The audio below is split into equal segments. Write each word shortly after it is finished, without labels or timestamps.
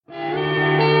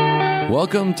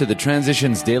Welcome to the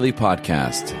Transitions Daily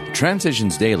podcast.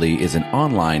 Transitions Daily is an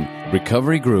online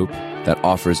recovery group that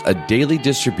offers a daily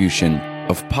distribution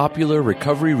of popular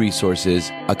recovery resources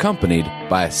accompanied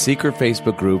by a secret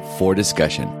Facebook group for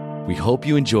discussion. We hope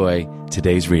you enjoy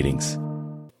today's readings.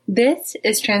 This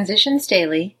is Transitions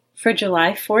Daily for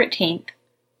July 14th,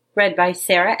 read by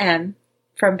Sarah M.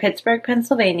 from Pittsburgh,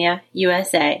 Pennsylvania,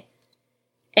 USA.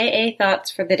 AA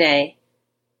Thoughts for the Day.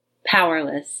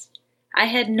 Powerless. I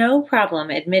had no problem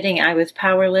admitting I was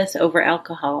powerless over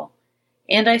alcohol,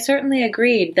 and I certainly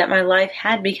agreed that my life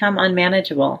had become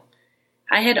unmanageable.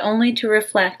 I had only to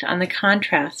reflect on the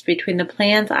contrast between the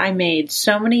plans I made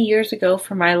so many years ago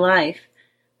for my life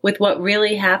with what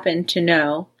really happened to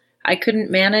know I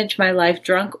couldn't manage my life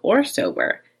drunk or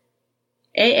sober.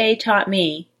 AA taught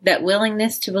me that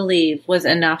willingness to believe was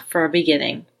enough for a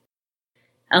beginning.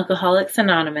 Alcoholics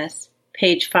Anonymous,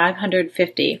 page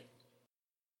 550.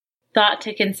 Thought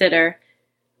to consider: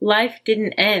 life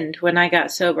didn't end when I got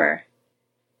sober.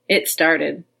 It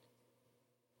started.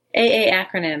 AA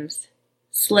acronyms: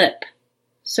 SLIP.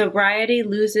 Sobriety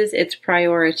loses its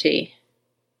priority.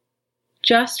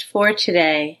 Just for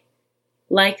today.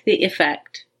 Like the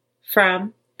effect.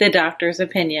 From The Doctor's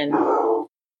Opinion.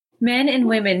 Men and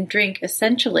women drink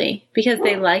essentially because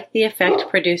they like the effect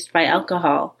produced by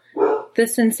alcohol. The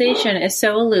sensation is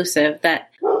so elusive that,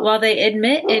 while they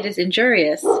admit it is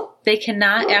injurious, they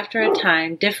cannot after a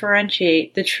time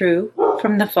differentiate the true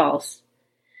from the false.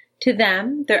 To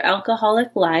them, their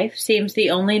alcoholic life seems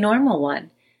the only normal one.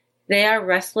 They are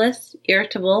restless,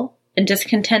 irritable, and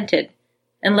discontented,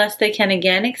 unless they can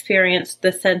again experience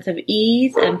the sense of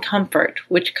ease and comfort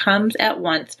which comes at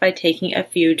once by taking a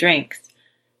few drinks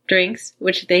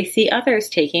which they see others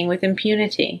taking with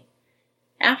impunity.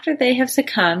 After they have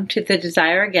succumbed to the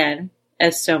desire again,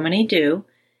 as so many do,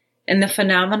 and the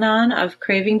phenomenon of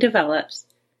craving develops,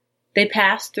 they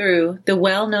pass through the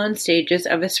well-known stages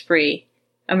of a spree,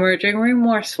 emerging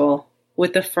remorseful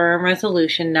with the firm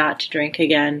resolution not to drink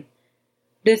again.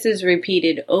 This is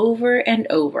repeated over and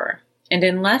over, and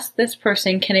unless this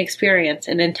person can experience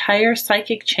an entire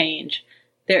psychic change,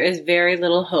 there is very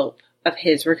little hope of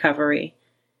his recovery.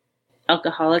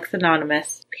 Alcoholics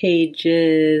Anonymous,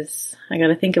 pages, I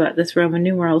gotta think about this Roman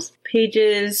numerals,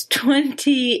 pages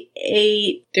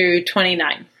 28 through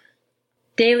 29.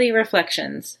 Daily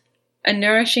Reflections. A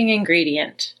nourishing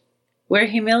ingredient. Where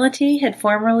humility had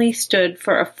formerly stood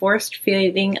for a forced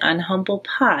feeding on humble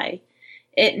pie,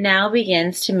 it now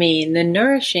begins to mean the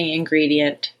nourishing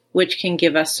ingredient which can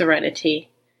give us serenity.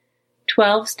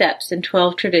 12 Steps and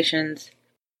 12 Traditions,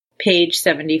 page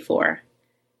 74.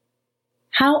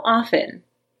 How often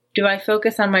do I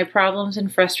focus on my problems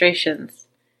and frustrations?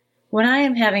 When I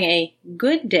am having a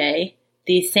good day,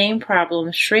 these same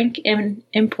problems shrink in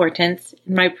importance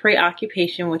and my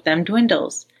preoccupation with them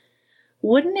dwindles.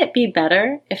 Wouldn't it be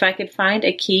better if I could find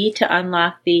a key to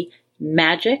unlock the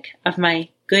magic of my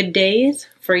good days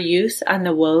for use on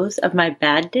the woes of my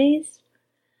bad days?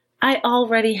 I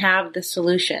already have the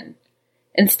solution.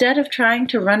 Instead of trying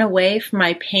to run away from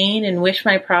my pain and wish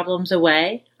my problems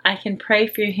away, I can pray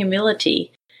for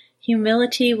humility.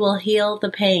 Humility will heal the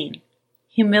pain.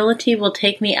 Humility will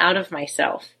take me out of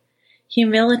myself.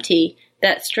 Humility,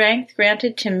 that strength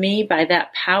granted to me by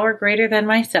that power greater than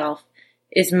myself,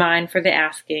 is mine for the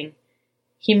asking.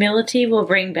 Humility will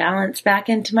bring balance back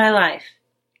into my life.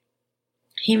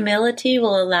 Humility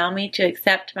will allow me to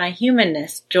accept my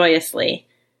humanness joyously.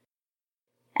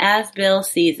 As Bill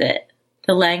sees it,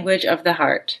 the language of the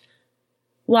heart.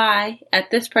 Why,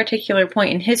 at this particular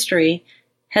point in history,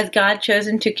 has God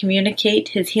chosen to communicate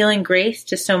His healing grace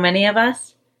to so many of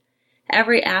us?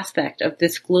 Every aspect of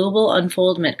this global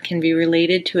unfoldment can be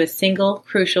related to a single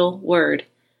crucial word.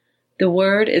 The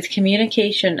word is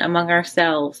communication among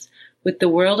ourselves, with the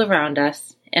world around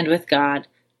us, and with God.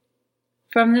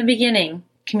 From the beginning,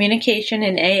 communication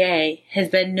in AA has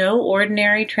been no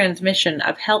ordinary transmission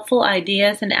of helpful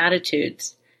ideas and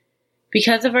attitudes.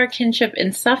 Because of our kinship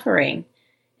in suffering,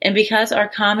 and because our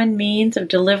common means of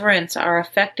deliverance are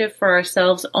effective for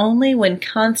ourselves only when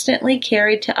constantly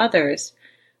carried to others,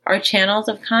 our channels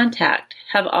of contact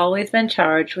have always been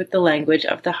charged with the language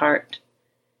of the heart.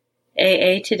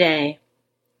 AA Today,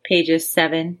 pages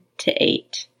 7 to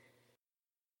 8.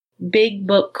 Big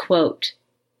Book Quote.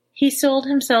 He sold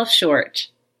himself short,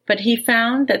 but he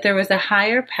found that there was a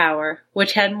higher power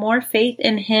which had more faith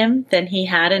in him than he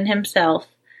had in himself.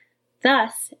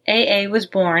 Thus, AA was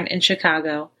born in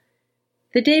Chicago.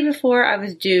 The day before I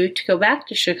was due to go back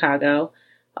to Chicago,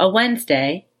 a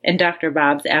Wednesday, and Dr.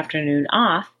 Bob's afternoon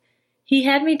off, He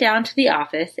had me down to the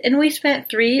office, and we spent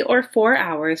 3 or 4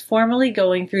 hours formally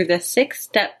going through the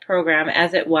 6-step program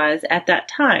as it was at that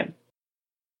time.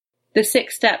 The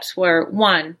 6 steps were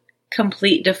 1.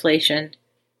 Complete deflation.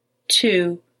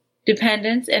 2.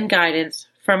 Dependence and guidance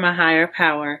from a higher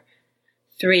power.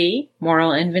 3.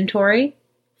 Moral inventory.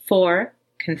 4.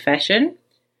 Confession.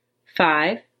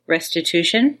 5.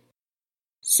 Restitution.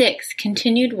 6.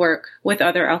 Continued work with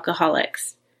other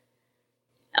alcoholics.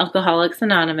 Alcoholics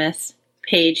Anonymous,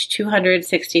 page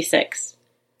 266.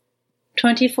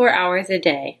 24 hours a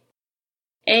day.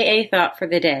 AA thought for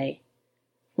the day.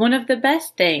 One of the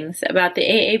best things about the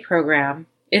AA program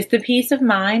is the peace of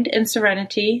mind and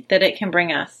serenity that it can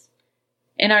bring us.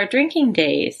 In our drinking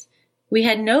days, we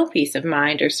had no peace of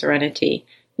mind or serenity.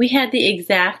 We had the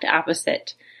exact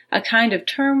opposite, a kind of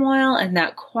turmoil and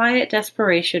that quiet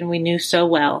desperation we knew so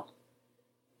well.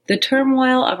 The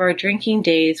turmoil of our drinking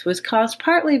days was caused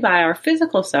partly by our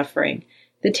physical suffering,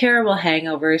 the terrible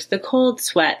hangovers, the cold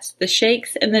sweats, the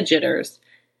shakes, and the jitters.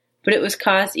 But it was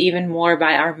caused even more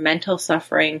by our mental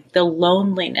suffering, the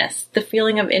loneliness, the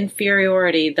feeling of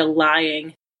inferiority, the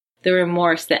lying, the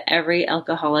remorse that every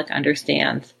alcoholic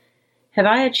understands. Have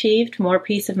I achieved more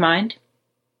peace of mind?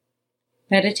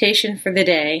 Meditation for the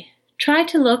day. Try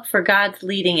to look for God's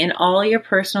leading in all your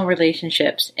personal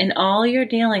relationships, in all your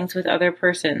dealings with other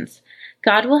persons.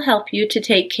 God will help you to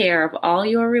take care of all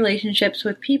your relationships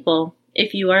with people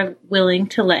if you are willing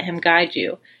to let Him guide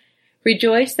you.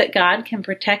 Rejoice that God can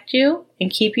protect you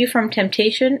and keep you from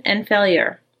temptation and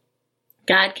failure.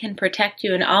 God can protect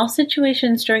you in all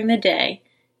situations during the day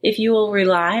if you will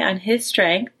rely on His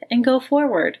strength and go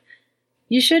forward.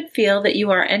 You should feel that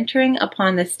you are entering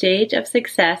upon the stage of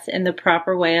success in the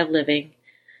proper way of living.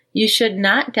 You should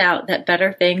not doubt that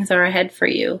better things are ahead for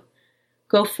you.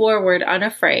 Go forward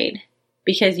unafraid,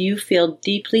 because you feel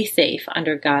deeply safe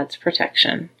under God's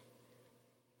protection.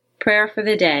 Prayer for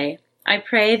the day. I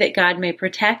pray that God may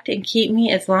protect and keep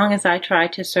me as long as I try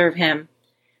to serve Him.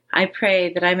 I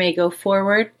pray that I may go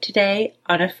forward today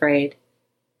unafraid.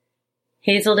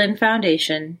 Hazelden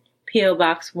Foundation, P.O.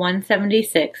 Box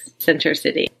 176, Center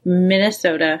City,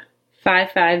 Minnesota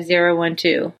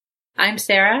 55012. I'm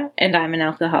Sarah, and I'm an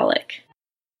alcoholic.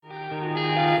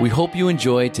 We hope you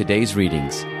enjoyed today's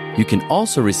readings. You can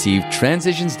also receive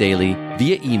Transitions Daily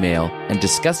via email and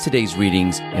discuss today's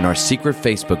readings in our secret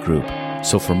Facebook group.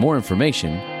 So for more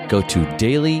information, go to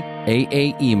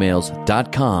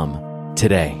dailyaaemails.com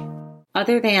today.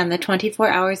 Other than the 24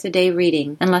 hours a day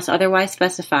reading, unless otherwise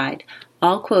specified,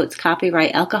 all quotes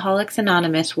copyright Alcoholics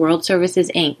Anonymous World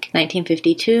Services, Inc.,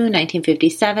 1952,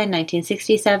 1957,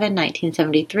 1967,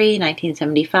 1973,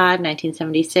 1975,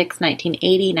 1976,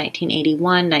 1980,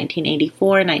 1981, 1984,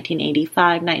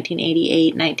 1985,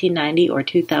 1988, 1990, or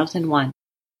 2001.